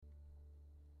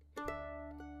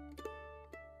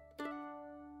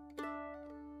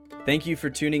Thank you for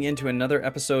tuning in to another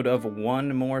episode of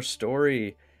One More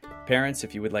Story. Parents,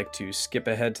 if you would like to skip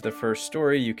ahead to the first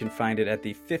story, you can find it at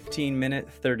the 15-minute,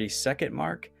 30-second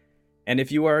mark. And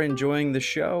if you are enjoying the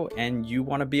show and you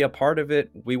want to be a part of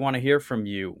it, we want to hear from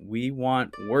you. We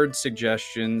want word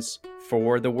suggestions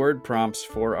for the word prompts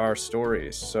for our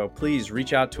stories. So please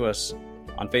reach out to us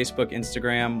on Facebook,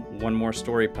 Instagram, One More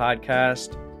Story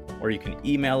Podcast, or you can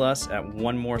email us at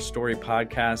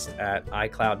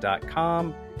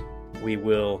onemorestorypodcast@icloud.com. We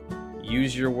will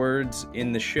use your words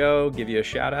in the show, give you a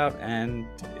shout out, and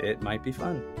it might be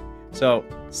fun. So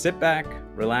sit back,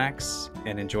 relax,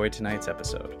 and enjoy tonight's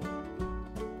episode.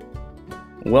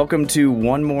 Welcome to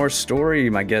One More Story.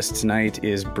 My guest tonight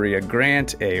is Brea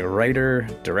Grant, a writer,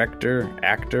 director,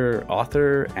 actor,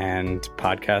 author, and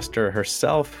podcaster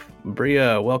herself.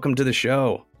 Brea, welcome to the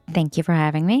show. Thank you for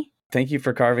having me. Thank you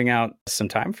for carving out some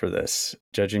time for this.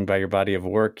 Judging by your body of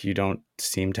work, you don't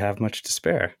seem to have much to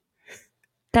spare.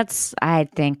 I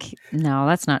think, no,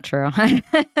 that's not true. I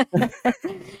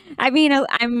mean,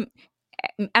 I'm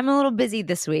a little busy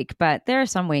this week, but there are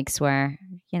some weeks where,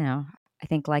 I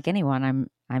think like anyone,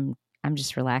 I'm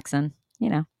just relaxing,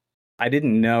 I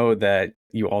didn't know that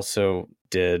you also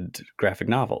did graphic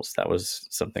novels. That was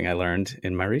something I learned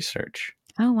in my research.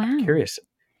 Oh, wow. I'm curious.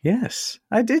 Yes,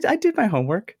 I did my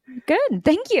homework. Good.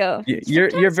 Thank you.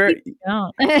 You're very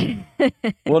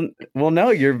well,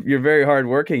 no, you're very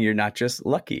hardworking. You're not just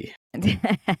lucky. Is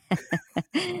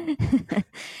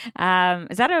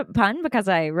that a pun because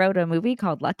I wrote a movie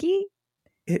called Lucky?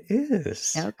 It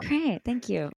is. Okay, thank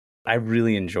you. I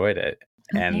really enjoyed it.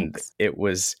 And thanks. It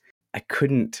was, I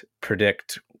couldn't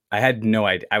predict. I had no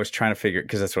idea. I was trying to figure,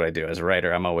 because that's what I do as a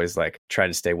writer. I'm always like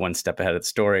trying to stay one step ahead of the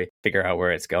story, figure out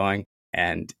where it's going.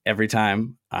 And every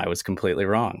time I was completely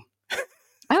wrong.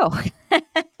 Oh.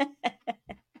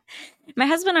 My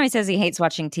husband always says he hates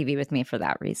watching TV with me for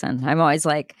that reason. I'm always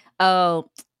like, oh,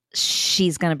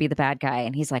 she's going to be the bad guy.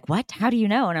 And he's like, what? How do you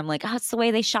know? And I'm like, oh, it's the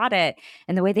way they shot it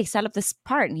and the way they set up this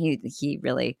part. And he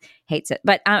really hates it.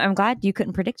 But I'm glad you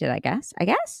couldn't predict it, I guess.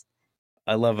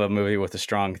 I love a movie with a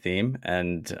strong theme.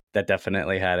 And that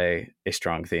definitely had a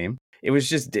strong theme. It was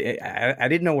just, I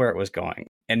didn't know where it was going.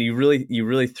 And you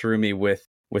really threw me with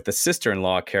the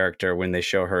sister-in-law character when they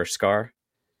show her scar.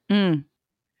 Mm.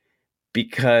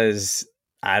 Because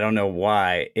I don't know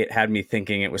why it had me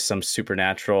thinking it was some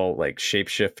supernatural like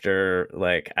shapeshifter.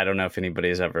 Like, I don't know if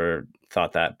anybody's ever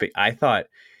thought that, but I thought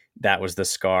that was the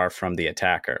scar from the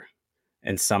attacker.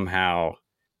 And somehow.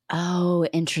 Oh,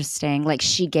 interesting. Like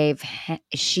she gave her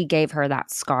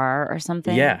that scar or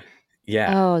something. Yeah.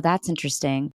 Oh, that's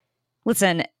interesting.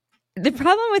 Listen, the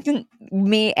problem with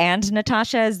me and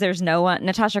Natasha is there's no one.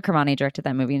 Natasha Kermani directed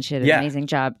that movie and she did an amazing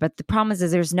job. But the problem is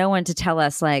there's no one to tell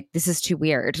us like, this is too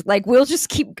weird. Like, we'll just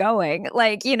keep going.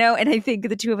 Like, and I think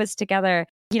the two of us together,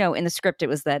 in the script, it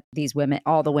was that these women,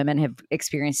 all the women have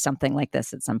experienced something like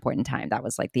this at some point in time. That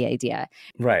was like the idea.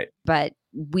 Right. But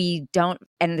we don't.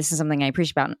 And this is something I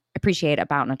appreciate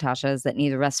about Natasha is that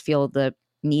neither of us feel the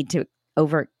need to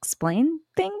over explain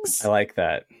things. I like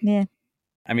that. Yeah.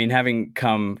 I mean, having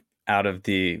come out of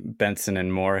the Benson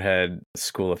and Moorhead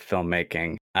School of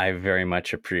Filmmaking, I very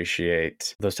much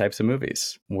appreciate those types of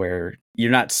movies where you're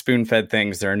not spoon-fed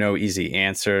things. There are no easy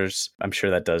answers. I'm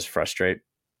sure that does frustrate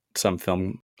some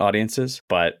film audiences,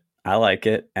 but I like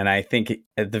it. And I think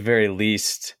at the very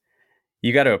least,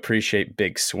 you got to appreciate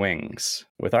big swings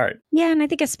with art. Yeah, and I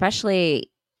think especially,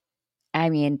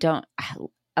 don't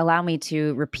allow me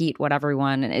to repeat what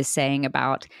everyone is saying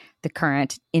about the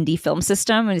current indie film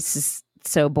system. It's just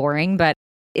so boring, but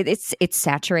it's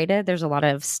saturated. There's a lot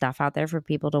of stuff out there for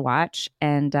people to watch.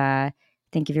 And I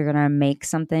think if you're going to make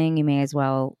something, you may as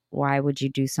well, why would you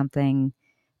do something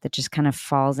that just kind of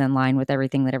falls in line with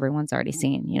everything that everyone's already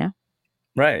seen,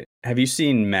 Right. Have you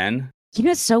seen Men?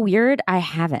 It's so weird. I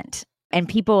haven't. And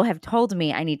people have told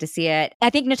me I need to see it. I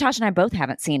think Natasha and I both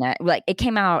haven't seen it. Like, it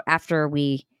came out after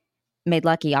we made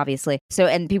Lucky, obviously. So,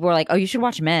 and people were like, oh, you should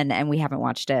watch Men. And we haven't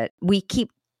watched it. We keep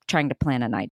trying to plan a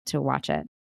night to watch it.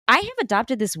 I have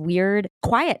adopted this weird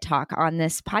quiet talk on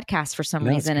this podcast for some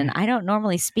reason, and I don't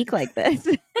normally speak like this.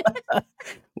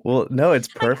 Well, no, it's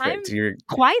perfect. You're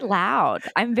quite loud.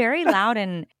 I'm very loud,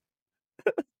 and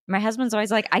my husband's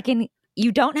always like,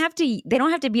 they don't have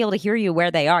to be able to hear you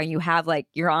where they are. You have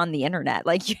you're on the internet.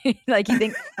 You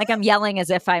think I'm yelling as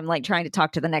if I'm trying to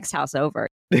talk to the next house over.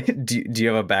 Do you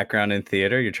have a background in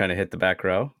theater? You're trying to hit the back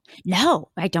row? No,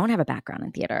 I don't have a background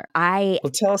in theater. Well,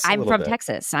 tell us I'm from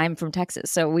Texas.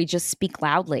 So we just speak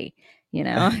loudly,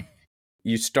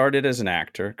 You started as an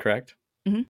actor, correct?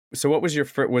 Mm-hmm. So what was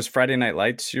was Friday Night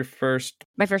Lights your first?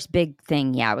 My first big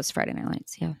thing, was Friday Night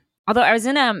Lights, yeah. Although I was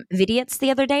in Vidiots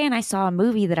the other day and I saw a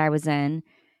movie that I was in,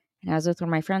 and I was with one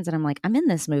of my friends and I'm like, I'm in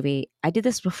this movie. I did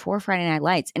this before Friday Night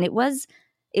Lights. And it was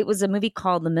a movie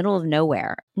called The Middle of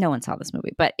Nowhere. No one saw this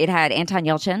movie, but it had Anton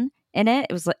Yelchin in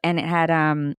it. And it had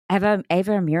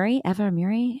Eva Muri.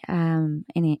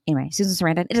 Anyway, Susan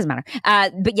Sarandon. It doesn't matter.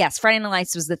 But yes, Friday Night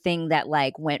Lights was the thing that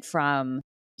like went from,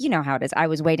 you know how it is. I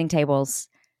was waiting tables.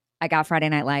 I got Friday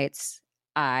Night Lights.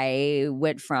 I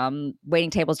went from waiting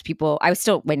tables to people. I was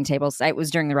still waiting tables. It was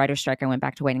during the writer's strike. I went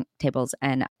back to waiting tables,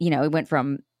 and it went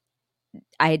from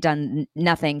I had done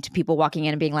nothing to people walking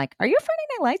in and being like, "Are you Friday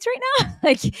Night Lights right now?"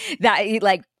 Like that,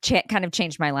 like kind of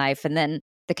changed my life. And then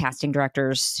the casting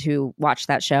directors who watched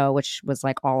that show, which was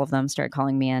like all of them, started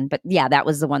calling me in. But yeah, that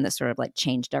was the one that sort of like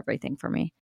changed everything for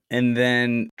me. And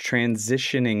then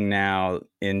transitioning now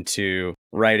into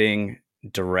writing,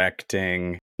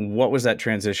 directing, what was that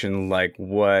transition like?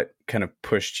 What kind of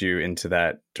pushed you into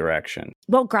that direction?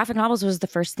 Well, graphic novels was the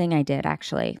first thing I did,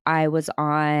 actually. I was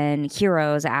on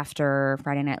Heroes after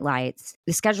Friday Night Lights.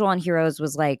 The schedule on Heroes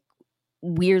was like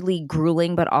weirdly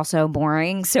grueling, but also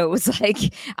boring. So it was like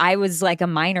I was like a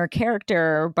minor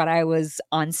character, but I was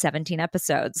on 17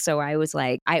 episodes. So I was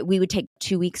like, we would take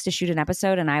 2 weeks to shoot an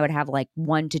episode, and I would have like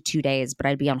 1 to 2 days, but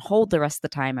I'd be on hold the rest of the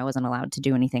time. I wasn't allowed to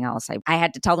do anything else. I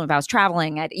had to tell them if I was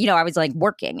traveling. I was like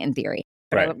working in theory,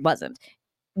 but I wasn't,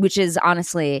 which is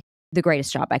honestly the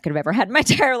greatest job I could have ever had in my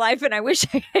entire life. And I wish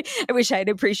I had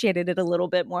appreciated it a little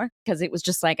bit more, because it was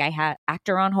just like I had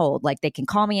actor on hold. Like they can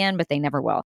call me in, but they never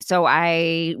will. So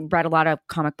I read a lot of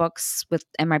comic books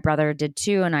and my brother did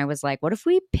too. And I was like, what if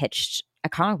we pitched a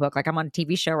comic book? Like I'm on a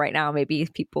TV show right now. Maybe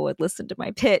people would listen to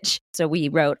my pitch. So we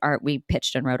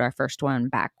pitched and wrote our first one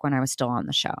back when I was still on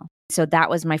the show. So that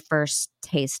was my first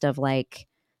taste of like,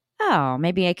 oh,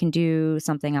 maybe I can do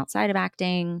something outside of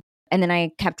acting. And then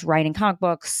I kept writing comic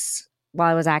books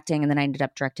while I was acting. And then I ended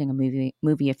up directing a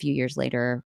movie a few years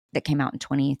later that came out in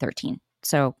 2013.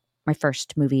 So my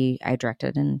first movie I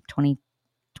directed in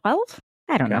 2012.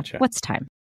 I don't know. What's time?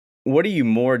 What are you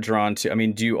more drawn to? I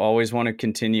mean, do you always want to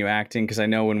continue acting? Because I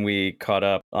know when we caught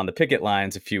up on the picket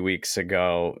lines a few weeks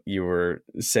ago, you were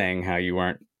saying how you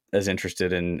weren't as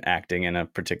interested in acting in a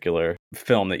particular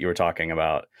film that you were talking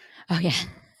about. Oh, yeah.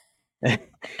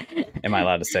 Am I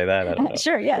allowed to say that? I don't know.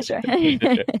 Sure. Yeah, sure.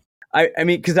 I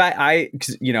mean, because I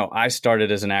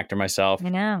started as an actor myself. I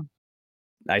know.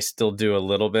 I still do a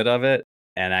little bit of it,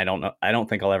 and I don't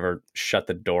think I'll ever shut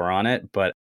the door on it.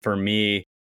 But for me,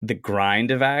 the grind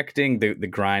of acting, the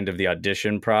grind of the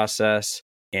audition process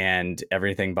and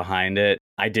everything behind it,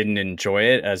 I didn't enjoy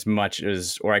it as much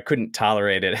as, or I couldn't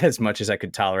tolerate it as much as I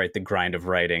could tolerate the grind of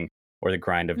writing or the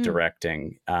grind of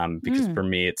directing. Because for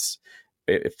me,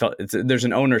 there's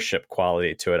an ownership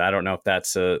quality to it. I don't know if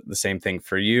that's the same thing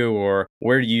for you, or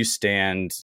where do you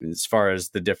stand as far as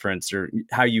the difference, or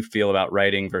how you feel about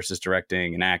writing versus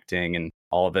directing and acting and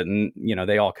all of it. And,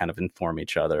 they all kind of inform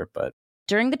each other. But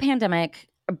during the pandemic,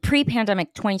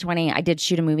 pre-pandemic 2020, I did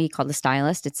shoot a movie called The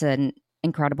Stylist. It's an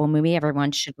incredible movie.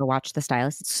 Everyone should go watch The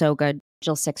Stylist. It's so good.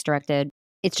 Jill Six directed.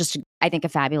 It's just, I think, a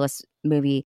fabulous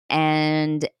movie.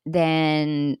 And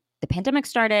then the pandemic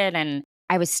started and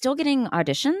I was still getting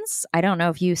auditions. I don't know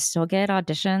if you still get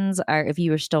auditions or if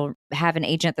you still have an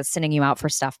agent that's sending you out for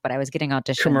stuff, but I was getting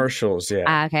auditions. Commercials,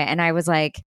 yeah. Okay. And I was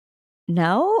like,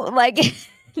 no,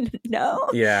 no,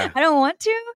 yeah, I don't want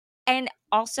to. And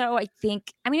also, I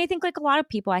think like a lot of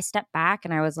people, I stepped back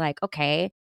and I was like,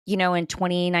 okay, in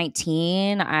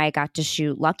 2019, I got to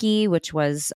shoot Lucky, which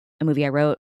was a movie I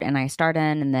wrote and I starred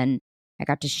in. And then I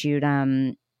got to shoot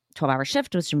 12-Hour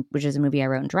Shift, which is a movie I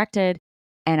wrote and directed.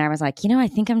 And I was like, I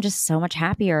think I'm just so much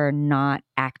happier not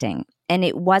acting. And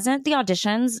it wasn't the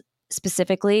auditions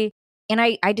specifically. And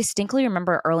I distinctly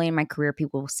remember early in my career,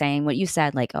 people saying what you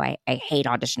said, like, oh, I hate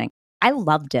auditioning. I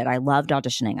loved it. I loved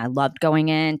auditioning. I loved going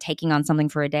in, taking on something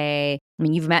for a day. I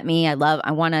mean, you've met me. I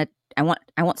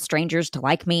want strangers to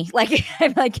like me. Like,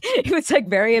 it was like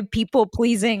very a people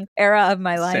pleasing era of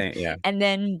my life. Yeah. And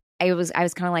then I was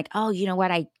kind of like, oh, you know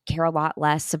what? I care a lot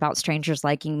less about strangers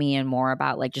liking me and more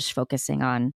about like just focusing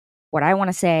on what I want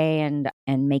to say and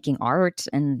making art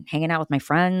and hanging out with my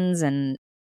friends and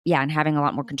having a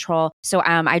lot more control. So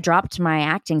I dropped my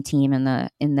acting team in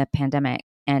the pandemic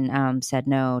and said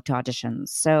no to auditions.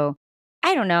 So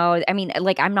I don't know. I mean,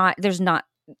 like I'm the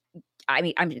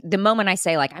moment I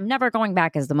say like I'm never going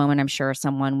back is the moment I'm sure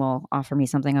someone will offer me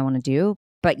something I want to do.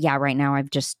 But yeah, right now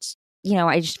I've just,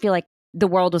 I just feel like the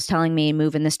world was telling me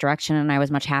move in this direction and I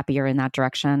was much happier in that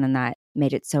direction, and that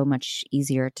made it so much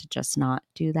easier to just not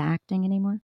do the acting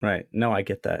anymore. Right. No, I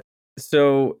get that.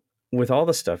 So with all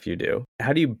the stuff you do,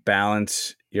 how do you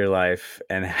balance your life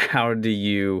and how do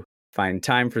you find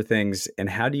time for things, and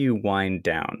how do you wind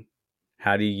down?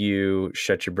 How do you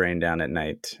shut your brain down at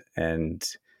night and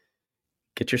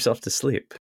get yourself to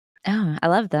sleep? Oh, I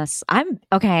love this. I'm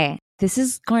okay. This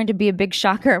is going to be a big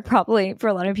shocker probably for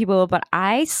a lot of people, but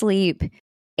I sleep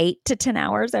 8 to 10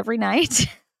 hours every night.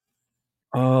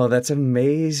 Oh, that's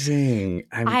amazing.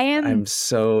 I'm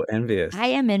so envious. I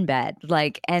am in bed.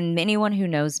 Like, and anyone who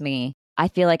knows me, I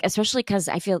feel like, especially because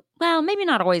I feel, well, maybe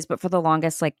not always, but for the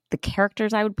longest, like the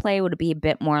characters I would play would be a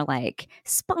bit more like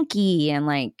spunky and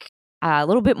like a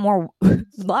little bit more, a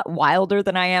lot wilder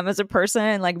than I am as a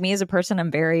person. Like me as a person,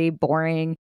 I'm very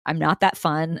boring. I'm not that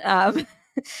fun.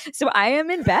 So I am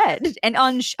in bed and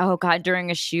oh God, during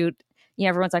a shoot,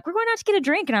 everyone's like, we're going out to get a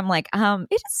drink. And I'm like,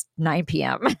 it is 9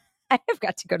 p.m. I have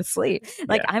got to go to sleep.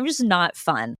 Like, I'm just not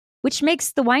fun, which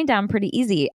makes the wind down pretty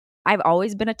easy. I've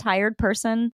always been a tired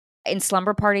person. In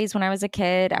slumber parties when I was a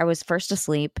kid, I was first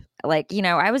asleep. Like,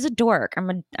 I was a dork.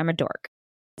 I'm a dork.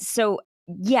 So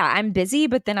yeah, I'm busy,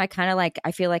 but then I kind of like,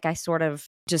 I feel like I sort of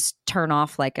just turn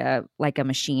off like a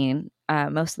machine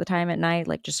most of the time at night,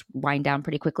 like just wind down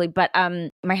pretty quickly. But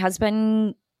my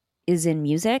husband is in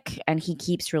music and he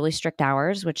keeps really strict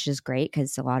hours, which is great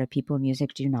because a lot of people in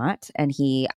music do not. And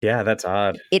yeah, that's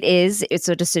odd. It's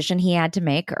a decision he had to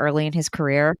make early in his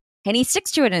career and he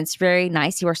sticks to it. And it's very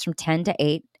nice. He works from 10 to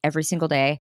 8 every single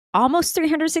day, almost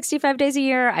 365 days a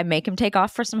year. I make him take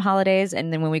off for some holidays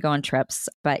and then when we go on trips.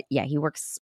 But yeah, he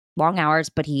works long hours,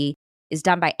 but he is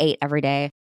done by 8 every day.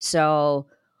 So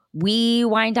we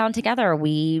wind down together.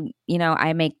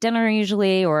 I make dinner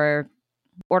usually or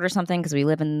order something because we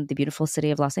live in the beautiful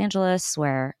city of Los Angeles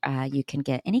where you can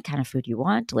get any kind of food you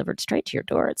want delivered straight to your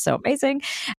door. It's so amazing.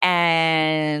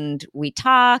 And we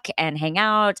talk and hang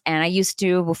out. And I used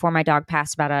to, before my dog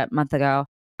passed about a month ago,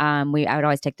 I would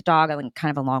always take the dog on kind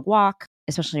of a long walk,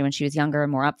 especially when she was younger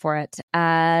and more up for it.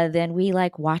 Then we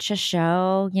like watch a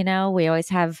show, we always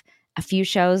have a few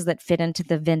shows that fit into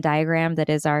the Venn diagram that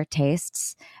is our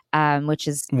tastes. Which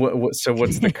is so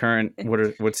what's the current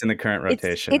what's in the current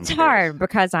rotation? It's hard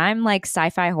because I'm like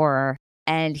sci-fi horror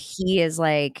and he is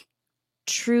like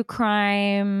true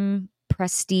crime,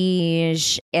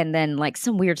 prestige, and then like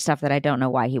some weird stuff that I don't know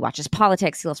why he watches.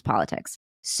 Politics, he loves politics.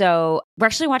 So we're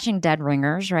actually watching Dead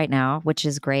Ringers right now, which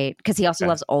is great because he also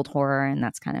loves old horror and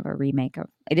that's kind of a remake of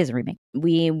it is a remake.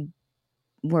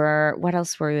 What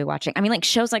else were we watching? I mean, like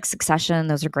shows like Succession,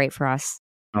 those are great for us.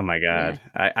 Oh my God.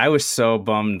 Yeah. I was so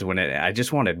bummed when I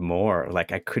just wanted more.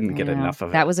 Like I couldn't get enough of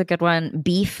it. That was a good one.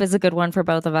 Beef is a good one for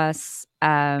both of us.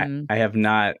 I have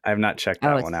not checked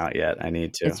that one out yet. I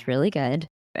need to. It's really good.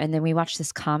 And then we watched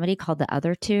this comedy called The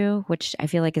Other Two, which I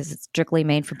feel like is strictly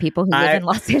made for people who live in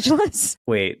Los Angeles.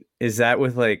 Wait, is that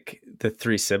with like the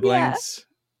 3 siblings?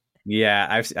 Yeah,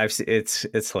 I've seen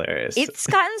it's hilarious. It's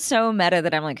gotten so meta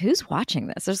that I'm like, who's watching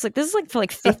this? There's like this is like for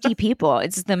like 50 people.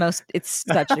 It's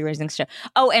such a amazing show.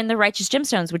 Oh, and The Righteous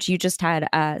Gemstones, which you just had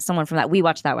someone from that. We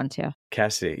watched that one too.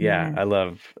 Cassidy, yeah. I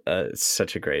love it's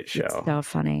such a great show. It's so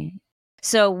funny.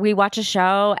 So we watch a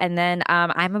show and then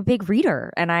I'm a big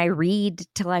reader and I read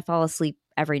till I fall asleep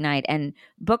every night. And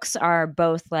books are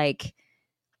both like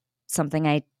something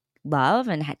I love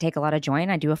and take a lot of joy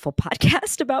in. I do a full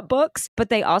podcast about books, but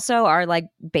they also are like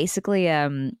basically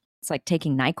it's like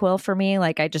taking NyQuil for me.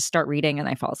 Like I just start reading and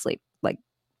I fall asleep like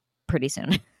pretty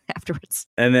soon afterwards.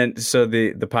 And then so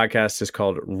the podcast is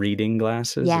called Reading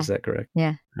Glasses, is that correct?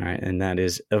 Yeah. All right, and that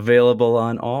is available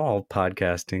on all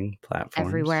podcasting platforms.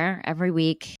 Everywhere, every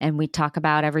week, and we talk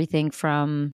about everything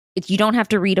from you don't have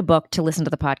to read a book to listen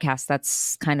to the podcast.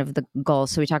 That's kind of the goal.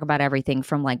 So we talk about everything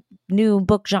from like new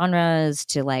book genres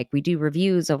to like we do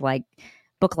reviews of like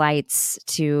book lights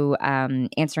to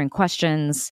answering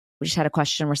questions. We just had a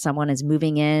question where someone is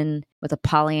moving in with a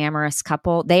polyamorous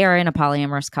couple. They are in a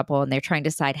polyamorous couple and they're trying to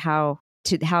decide how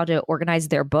to organize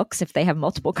their books if they have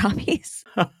multiple copies.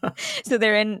 So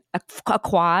they're in a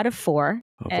quad of 4.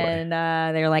 Oh, and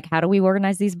they're like, how do we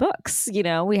organize these books?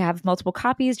 We have multiple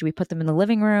copies. Do we put them in the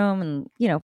living room?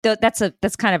 And, that's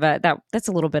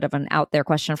a little bit of an out there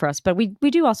question for us, but we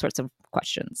do all sorts of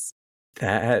questions.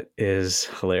 That is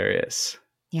hilarious.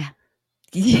 Yeah.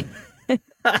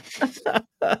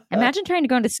 Imagine trying to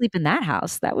go into sleep in that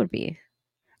house. That would be.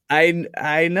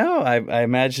 I know. I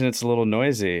imagine it's a little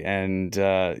noisy and,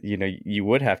 you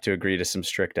would have to agree to some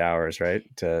strict hours, right?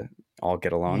 To all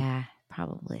get along. Yeah.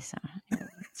 Probably so. Yeah,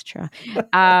 that's true.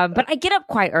 But I get up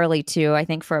quite early too, I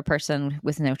think, for a person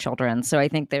with no children. So I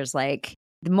think there's like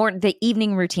the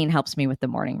evening routine helps me with the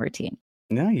morning routine.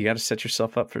 No, you got to set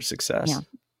yourself up for success. Yeah.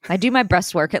 I do my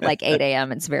breast work at like 8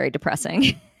 a.m. It's very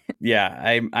depressing.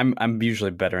 Yeah, I'm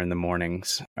usually better in the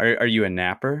mornings. Are you a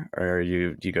napper, or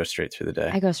do you go straight through the day?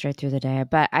 I go straight through the day,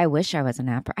 but I wish I was a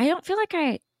napper. I don't feel like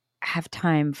I have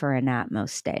time for a nap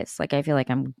most days. Like I feel like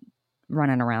I'm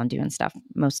running around doing stuff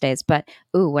most days. But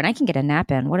ooh, when I can get a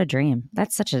nap in, what a dream.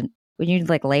 That's such a when you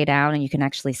like lay down and you can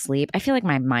actually sleep. I feel like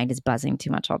my mind is buzzing too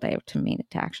much all day to me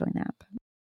to actually nap.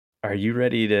 Are you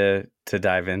ready to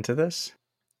dive into this?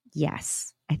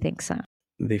 Yes, I think so.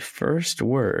 The first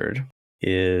word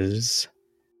is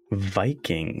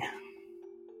Viking.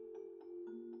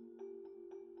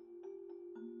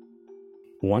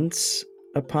 Once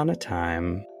upon a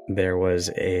time, there was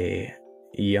a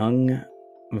young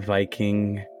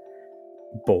Viking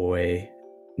boy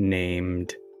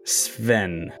named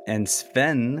Sven. And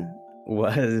Sven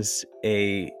was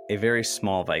a very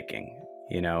small Viking,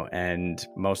 and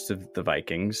most of the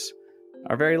Vikings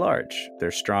are very large.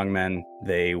 They're strong men.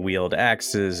 They wield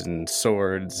axes and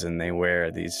swords, and they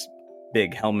wear these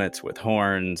big helmets with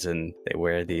horns, and they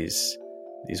wear these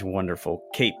wonderful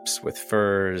capes with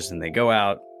furs, and they go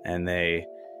out and they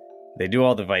do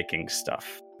all the Viking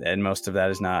stuff. And most of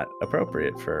that is not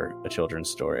appropriate for a children's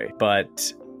story.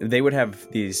 But they would have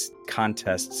these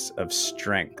contests of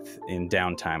strength in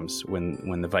downtimes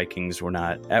when the Vikings were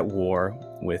not at war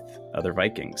with other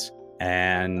Vikings.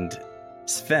 And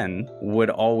Sven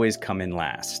would always come in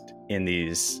last in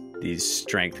these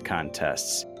strength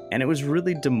contests. And it was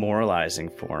really demoralizing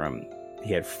for him.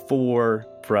 He had 4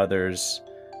 brothers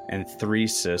and 3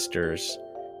 sisters,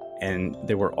 and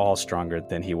they were all stronger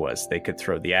than he was. They could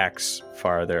throw the axe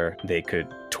farther, they could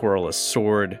twirl a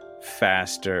sword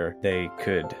faster, they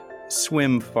could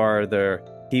swim farther.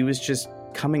 He was just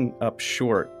coming up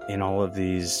short in all of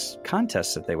these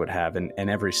contests that they would have. And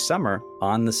every summer,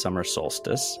 on the summer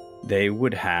solstice, they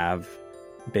would have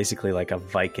basically like a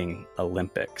Viking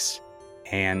Olympics.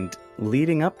 And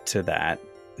leading up to that,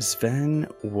 Sven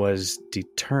was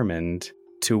determined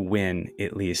to win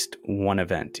at least one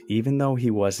event, even though he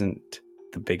wasn't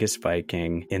the biggest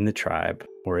Viking in the tribe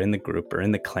or in the group or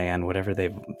in the clan, whatever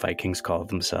they Vikings call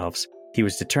themselves. He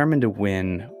was determined to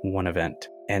win one event.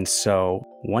 And so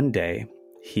one day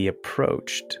he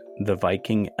approached the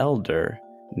Viking elder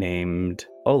named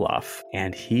Olaf,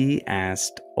 and he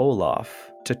asked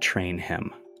Olaf to train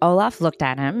him. Olaf looked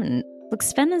at him and look,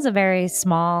 Sven is a very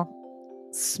small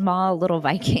little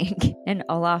Viking. And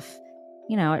Olaf,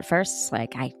 at first,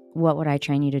 like, what would I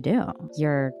train you to do?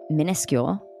 You're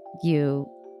minuscule. You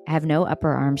have no upper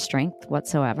arm strength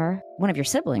whatsoever. One of your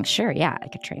siblings, sure, yeah, I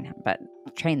could train them, but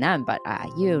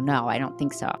no, I don't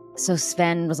think so. So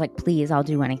Sven was like, please, I'll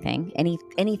do anything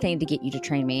to get you to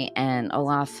train me. And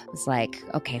Olaf was like,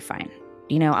 okay, fine.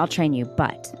 I'll train you,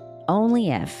 but only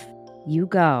if you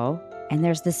go. And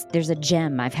there's a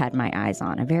gem I've had my eyes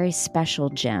on, a very special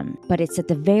gem, but it's at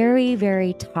the very,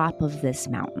 very top of this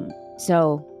mountain.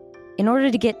 So in order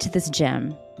to get to this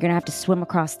gem, you're going to have to swim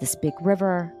across this big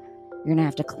river. You're going to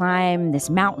have to climb this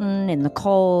mountain in the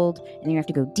cold, and you have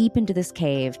to go deep into this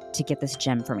cave to get this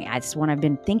gem for me. It's one I've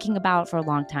been thinking about for a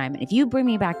long time. And if you bring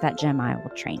me back that gem, I will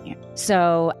train you.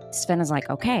 So Sven is like,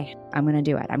 okay, I'm going to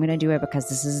do it. I'm going to do it because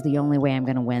this is the only way I'm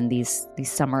going to win these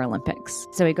Summer Olympics.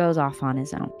 So he goes off on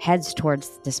his own, heads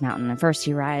towards this mountain. And first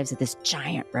he arrives at this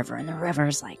giant river, and the river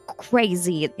is like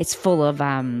crazy. It's full of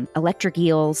electric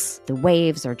eels. The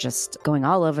waves are just going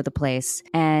all over the place.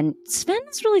 And Sven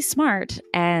is really smart.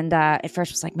 And at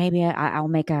first was like, maybe I'm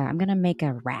going to make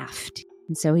a raft.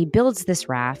 And so he builds this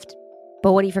raft.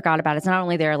 But what he forgot about is not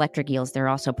only there are electric eels, there are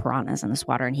also piranhas in this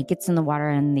water. And he gets in the water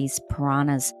and these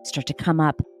piranhas start to come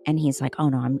up. And he's like, oh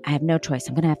no, I have no choice.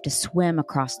 I'm going to have to swim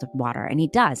across the water. And he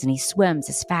does. And he swims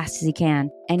as fast as he can.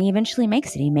 And he eventually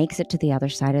makes it. He makes it to the other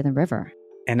side of the river.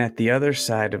 And at the other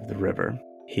side of the river,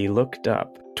 he looked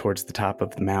up towards the top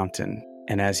of the mountain.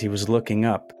 And as he was looking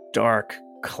up, dark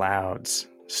clouds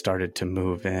started to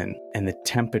move in. And the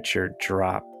temperature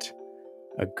dropped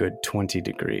a good 20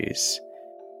 degrees.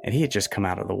 And he had just come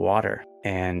out of the water,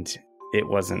 and it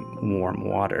wasn't warm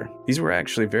water. These were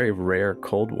actually very rare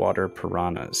cold water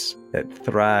piranhas that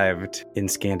thrived in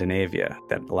Scandinavia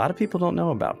that a lot of people don't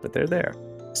know about, but they're there.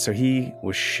 So he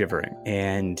was shivering,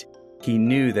 and he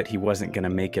knew that he wasn't going to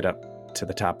make it up to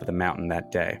the top of the mountain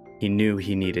that day. He knew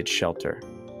he needed shelter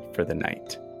for the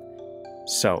night.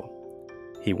 So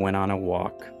he went on a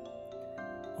walk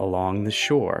along the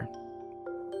shore,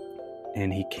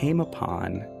 and he came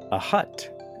upon a hut.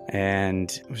 And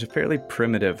it was a fairly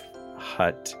primitive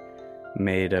hut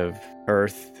made of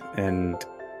earth and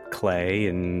clay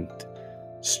and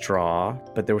straw,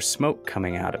 but there was smoke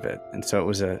coming out of it. And so it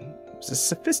was a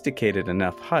sophisticated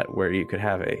enough hut where you could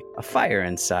have a fire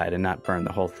inside and not burn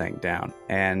the whole thing down.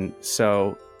 And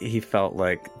so he felt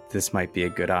like this might be a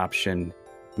good option.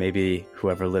 Maybe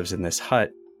whoever lives in this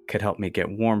hut could help me get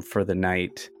warm for the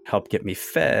night, help get me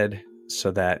fed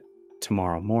so that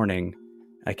tomorrow morning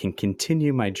I can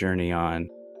continue my journey on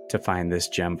to find this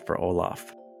gem for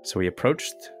Olaf. So he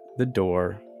approached the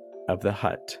door of the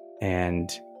hut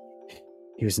and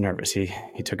he was nervous. He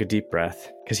took a deep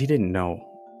breath because he didn't know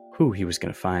who he was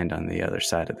going to find on the other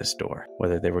side of this door,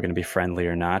 whether they were going to be friendly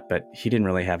or not, but he didn't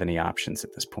really have any options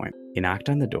at this point. He knocked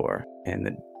on the door and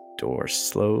the door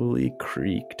slowly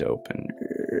creaked open.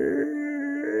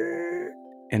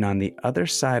 And on the other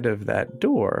side of that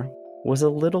door was a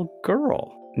little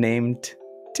girl named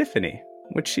Tiffany,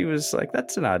 which she was like,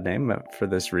 that's an odd name for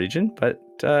this region, but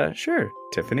sure,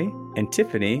 Tiffany. And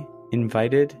Tiffany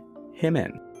invited him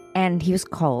in. And he was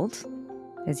cold,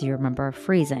 as you remember,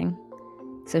 freezing.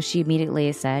 So she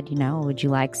immediately said, would you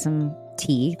like some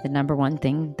tea? The number one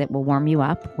thing that will warm you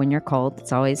up when you're cold.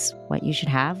 It's always what you should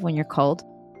have when you're cold.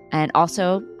 And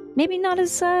also, maybe not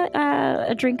as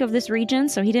a drink of this region.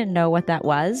 So he didn't know what that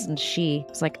was. And she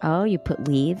was like, oh, you put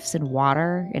leaves and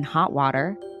water in hot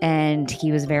water. And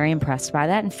he was very impressed by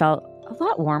that and felt a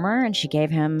lot warmer. And she gave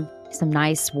him some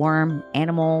nice, warm,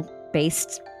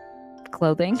 animal-based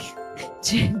clothing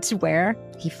to wear.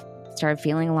 He started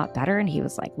feeling a lot better. And he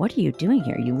was like, what are you doing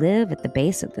here? You live at the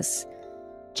base of this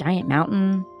giant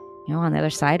mountain, on the other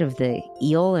side of the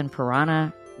Eel and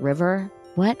Piranha River.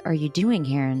 What are you doing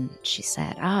here? And she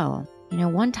said, oh,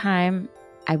 one time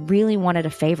I really wanted a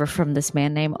favor from this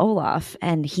man named Olaf,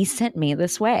 and he sent me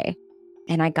this way.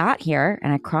 And I got here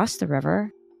and I crossed the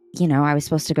river. I was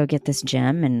supposed to go get this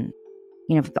gem, and,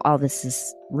 all this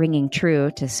is ringing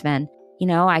true to Sven.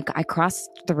 I crossed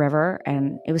the river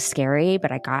and it was scary,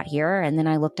 but I got here and then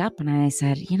I looked up and I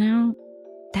said,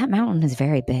 that mountain is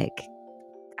very big.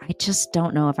 I just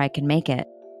don't know if I can make it.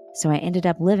 So I ended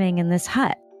up living in this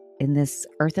hut. In this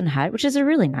earthen hut, which is a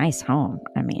really nice home.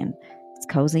 I mean, it's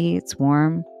cozy, it's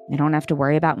warm. I don't have to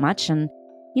worry about much. And,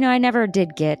 I never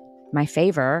did get my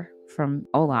favor from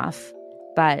Olaf,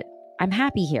 but I'm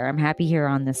happy here. I'm happy here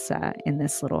on this, in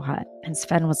this little hut. And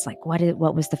Sven was like,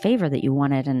 what was the favor that you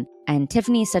wanted? And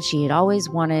Tiffany said she had always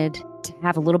wanted to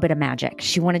have a little bit of magic.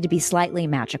 She wanted to be slightly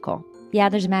magical. Yeah,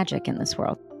 there's magic in this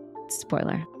world.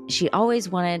 Spoiler. She always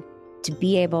wanted to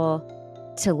be able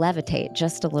to levitate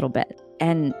just a little bit.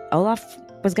 And Olaf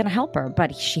was going to help her,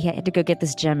 but she had to go get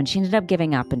this gem, and she ended up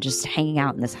giving up and just hanging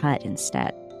out in this hut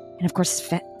instead. And of course,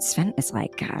 Sven is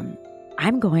like,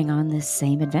 I'm going on this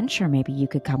same adventure. Maybe you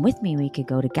could come with me. We could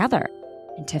go together.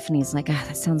 And Tiffany's like,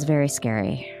 that sounds very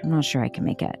scary. I'm not sure I can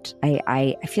make it.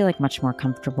 I feel like much more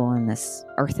comfortable in this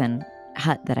earthen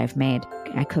hut that I've made.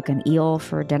 I cook an eel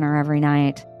for dinner every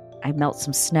night. I melt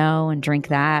some snow and drink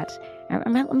that.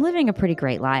 I'm living a pretty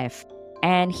great life.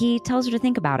 And he tells her to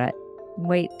think about it.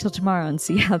 Wait till tomorrow and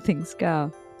see how things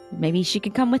go. Maybe she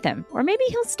could come with him, or maybe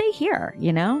he'll stay here,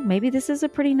 maybe this is a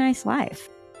pretty nice life.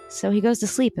 So he goes to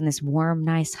sleep in this warm,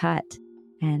 nice hut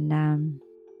and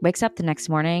wakes up the next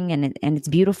morning and it's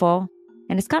beautiful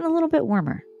and it's gotten a little bit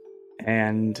warmer.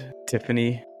 And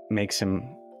Tiffany makes him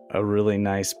a really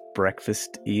nice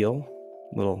breakfast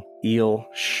little eel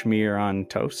schmear on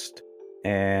toast.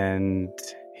 And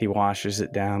he washes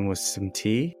it down with some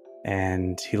tea.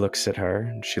 And he looks at her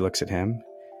and she looks at him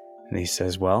and he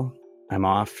says, well, I'm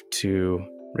off to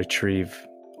retrieve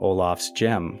Olaf's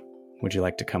gem. Would you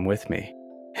like to come with me?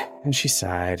 And she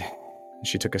sighed. And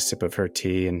she took a sip of her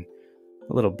tea and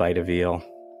a little bite of eel.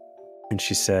 And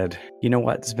she said, you know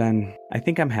what, Sven? I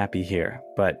think I'm happy here.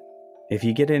 But if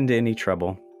you get into any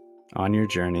trouble on your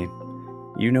journey,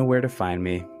 you know where to find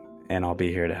me and I'll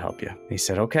be here to help you. And he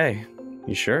said, okay,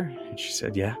 you sure? And she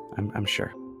said, yeah, I'm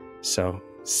sure. So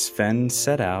Sven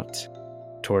set out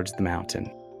towards the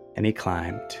mountain, and he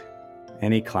climbed,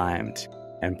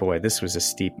 and boy, this was a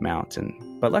steep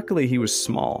mountain. But luckily he was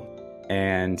small,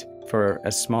 and for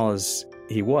as small as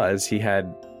he was, he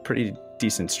had pretty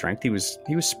decent strength. He was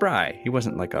spry. He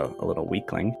wasn't like a little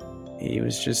weakling. He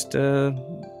was just a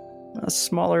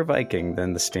smaller Viking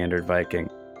than the standard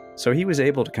Viking. So he was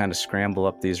able to kind of scramble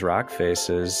up these rock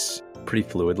faces pretty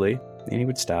fluidly, and he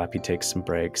would stop, he'd take some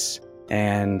breaks,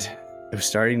 and it was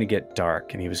starting to get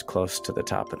dark, and he was close to the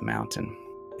top of the mountain.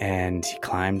 And he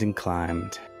climbed and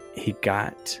climbed. He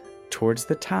got towards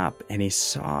the top, and he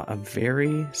saw a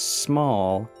very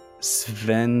small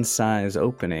Sven-size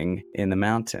opening in the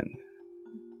mountain.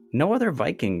 No other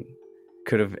Viking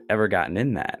could have ever gotten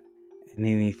in that. And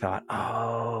then he thought,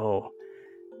 oh,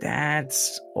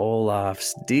 that's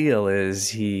Olaf's deal, is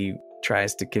he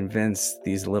tries to convince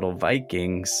these little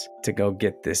Vikings to go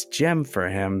get this gem for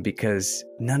him because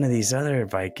none of these other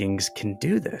Vikings can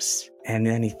do this. And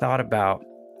then he thought about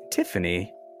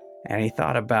Tiffany, And he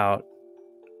thought about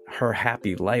her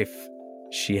happy life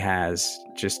she has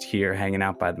just here hanging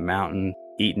out by the mountain,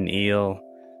 eating eel,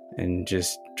 and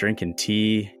just drinking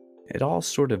tea. It all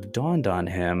sort of dawned on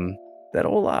him that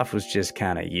Olaf was just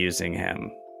kind of using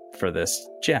him for this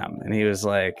gem. And he was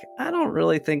like, I don't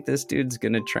really think this dude's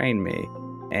going to train me.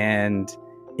 And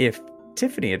if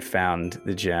Tiffany had found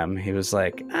the gem, he was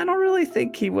like, I don't really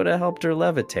think he would have helped her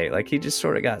levitate. Like, he just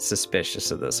sort of got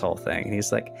suspicious of this whole thing. And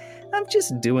he's like, I'm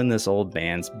just doing this old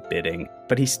man's bidding.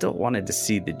 But he still wanted to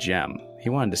see the gem. He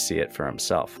wanted to see it for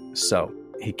himself. So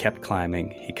he kept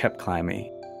climbing,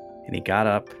 and he got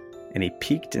up and he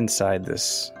peeked inside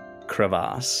this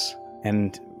crevasse.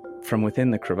 And from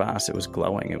within the crevasse, it was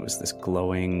glowing. It was this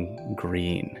glowing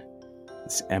green,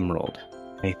 this emerald.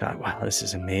 And he thought, wow, this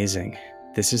is amazing.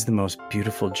 This is the most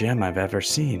beautiful gem I've ever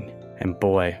seen. And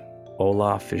boy,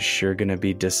 Olaf is sure going to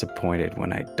be disappointed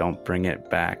when I don't bring it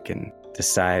back and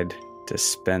decide to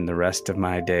spend the rest of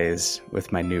my days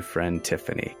with my new friend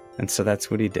Tiffany. And so that's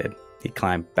what he did. He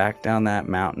climbed back down that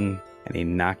mountain and he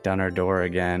knocked on her door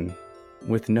again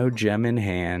with no gem in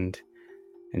hand.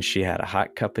 And she had a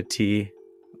hot cup of tea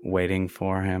waiting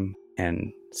for him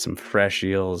and some fresh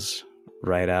eels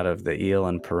right out of the Eel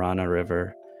and Piranha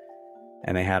River.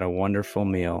 And they had a wonderful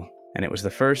meal. And it was the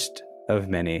first of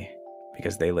many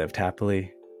because they lived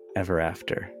happily ever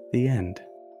after. The end.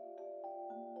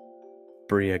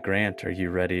 Brea Grant, are you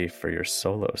ready for your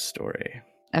solo story?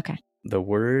 Okay. The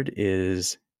word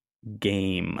is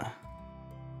game.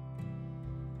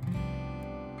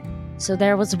 So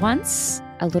there was once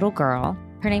a little girl.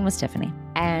 Her name was Tiffany.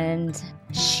 And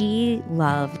she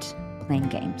loved playing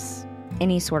games.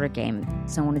 Any sort of game.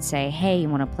 Someone would say, hey, you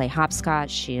want to play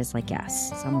hopscotch? She is like,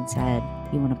 yes. Someone said,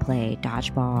 you want to play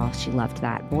dodgeball? She loved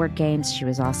that. Board games, she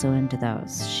was also into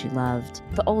those. She loved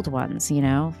the old ones,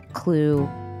 Clue.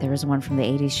 There was one from the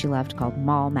 80s she loved called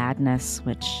Mall Madness,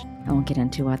 which I won't get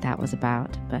into what that was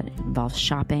about, but it involves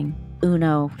shopping.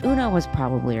 Uno. Uno was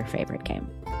probably her favorite game.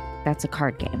 That's a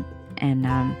card game. And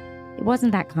it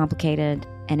wasn't that complicated,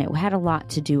 and it had a lot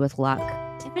to do with luck.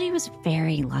 Tiffany was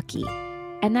very lucky.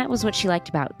 And that was what she liked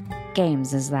about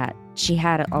games, is that she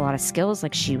had a lot of skills.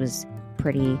 Like, she was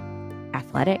pretty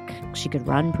athletic. She could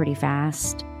run pretty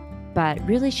fast. But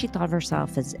really, she thought of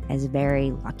herself as very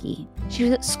lucky. She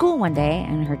was at school one day,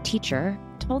 and her teacher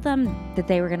told them that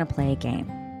they were going to play a game,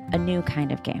 a new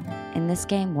kind of game. And this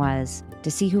game was to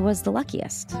see who was the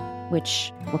luckiest.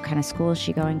 What kind of school is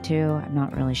she going to? I'm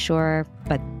not really sure,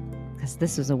 but because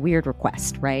this was a weird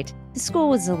request, right? The school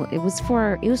was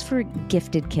for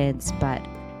gifted kids, but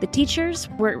the teachers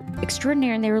were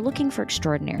extraordinary, and they were looking for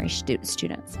extraordinary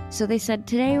students. So they said,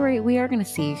 today we are going to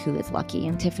see who is lucky.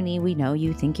 And Tiffany, we know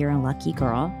you think you're a lucky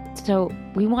girl. So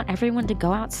we want everyone to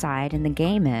go outside, and the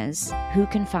game is who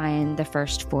can find the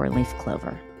first 4-leaf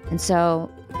clover. And so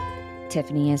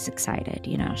Tiffany is excited.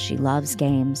 She loves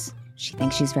games. She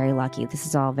thinks she's very lucky. This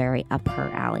is all very up her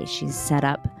alley. She's set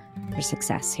up for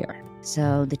success here.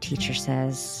 So the teacher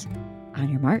says, on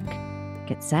your mark,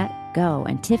 get set, go.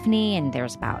 And Tiffany, and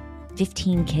there's about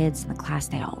 15 kids in the class,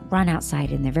 they all run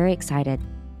outside and they're very excited.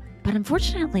 But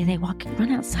unfortunately, they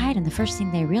run outside, and the first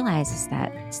thing they realize is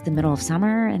that it's the middle of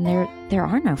summer and there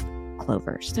are no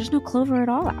clovers. There's no clover at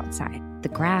all outside. The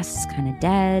grass is kind of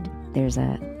dead. There's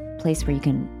a place where you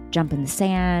can jump in the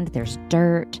sand. There's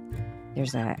dirt.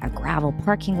 There's a gravel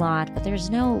parking lot, but there's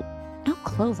no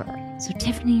clover. So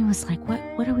Tiffany was like,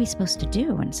 what are we supposed to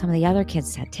do? And some of the other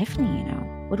kids said, Tiffany,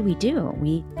 what do we do?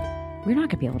 We're not going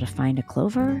to be able to find a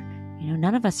clover.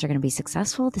 None of us are going to be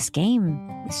successful. This game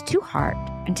is too hard.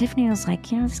 And Tiffany was like,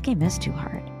 this game is too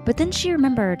hard. But then she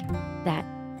remembered that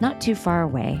not too far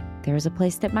away, there was a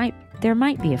place that there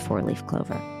might be a 4-leaf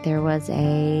clover. There was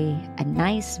a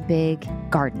nice big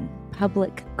garden,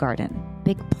 public garden,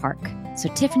 big park. So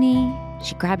Tiffany,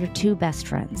 she grabbed her 2 best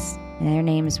friends, and their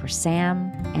names were Sam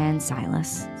and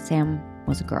Silas. Sam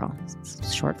was a girl,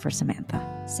 it's short for Samantha.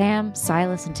 Sam,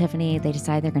 Silas, and Tiffany, they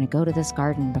decide they're going to go to this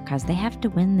garden because they have to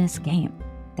win this game.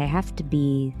 They have to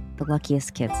be the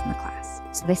luckiest kids in the class.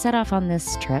 So they set off on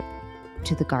this trip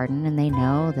to the garden, and they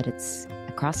know that it's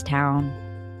across town.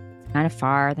 It's kind of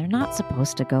far. They're not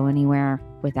supposed to go anywhere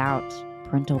without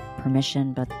parental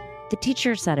permission, but the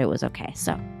teacher said it was okay.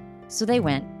 So they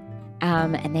went.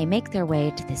 And they make their way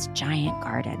to this giant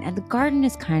garden. And the garden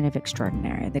is kind of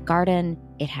extraordinary. The garden,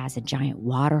 it has a giant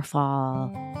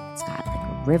waterfall. It's got like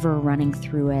a river running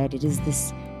through it. It is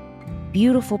this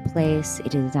beautiful place.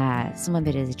 It is, some of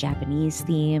it is Japanese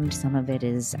themed. Some of it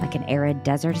is like an arid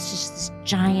desert. It's just this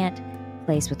giant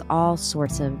place with all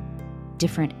sorts of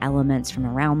different elements from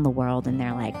around the world. And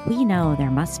they're like, we know there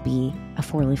must be a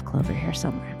 4-leaf clover here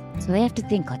somewhere. So they have to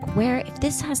think, like, where, if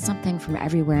this has something from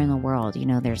everywhere in the world,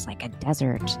 there's like a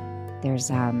desert, there's,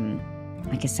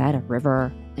 like I said, a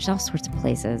river, there's all sorts of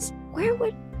places. Where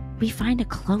would we find a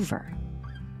clover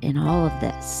in all of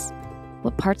this?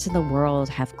 What parts of the world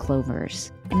have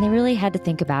clovers? And they really had to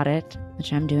think about it,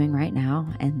 which I'm doing right now.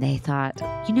 And they thought,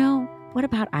 what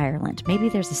about Ireland? Maybe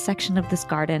there's a section of this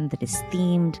garden that is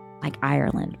themed like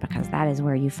Ireland, because that is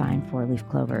where you find four-leaf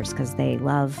clovers, because they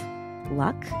love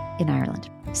luck in Ireland.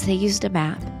 So they used a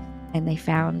map and they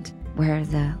found where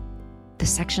the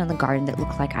section of the garden that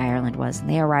looked like Ireland was. And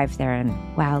they arrived there,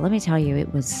 and wow, let me tell you,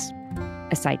 it was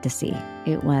a sight to see.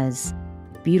 It was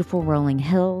beautiful rolling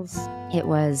hills. It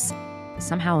was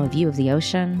somehow a view of the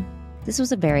ocean. This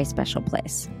was a very special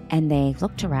place. And they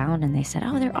looked around and they said,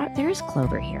 oh, there is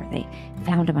clover here. They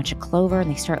found a bunch of clover and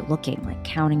they start looking, like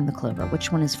counting the clover.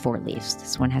 Which one has 4 leaves?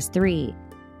 This one has 3.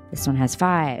 This one has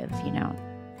 5,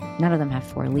 None of them have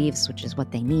 4 leaves, which is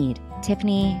what they need.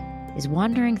 Tiffany is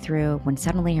wandering through when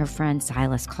suddenly her friend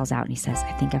Silas calls out and he says,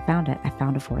 I think I found it. I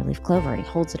found a 4-leaf clover. He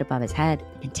holds it above his head.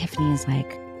 And Tiffany is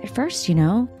like, at first,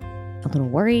 a little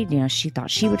worried. She thought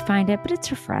she would find it, but it's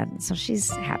her friend, so she's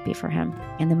happy for him.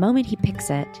 And the moment he picks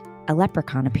it, a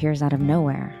leprechaun appears out of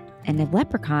nowhere. And a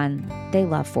leprechaun, they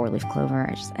love 4-leaf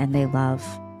clovers and they love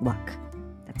luck.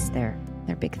 That's their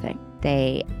big thing.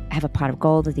 They have a pot of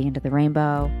gold at the end of the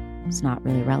rainbow. It's not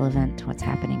really relevant to what's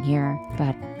happening here.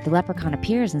 But the leprechaun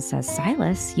appears and says,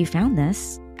 Silas, you found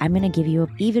this. I'm going to give you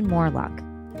even more luck.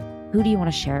 Who do you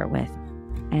want to share it with?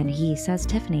 And he says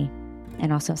Tiffany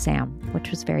and also Sam,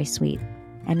 which was very sweet.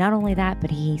 And not only that,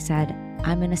 but he said,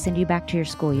 I'm going to send you back to your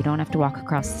school. You don't have to walk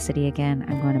across the city again.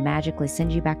 I'm going to magically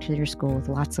send you back to your school with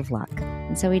lots of luck.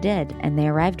 And so he did. And they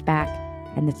arrived back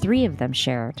and the 3 of them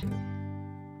shared.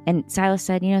 And Silas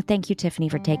said, thank you, Tiffany,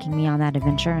 for taking me on that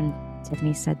adventure. And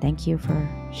Tiffany said, thank you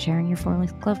for sharing your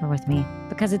 4-leaf clover with me.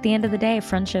 Because at the end of the day,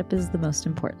 friendship is the most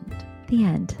important. The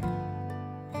end.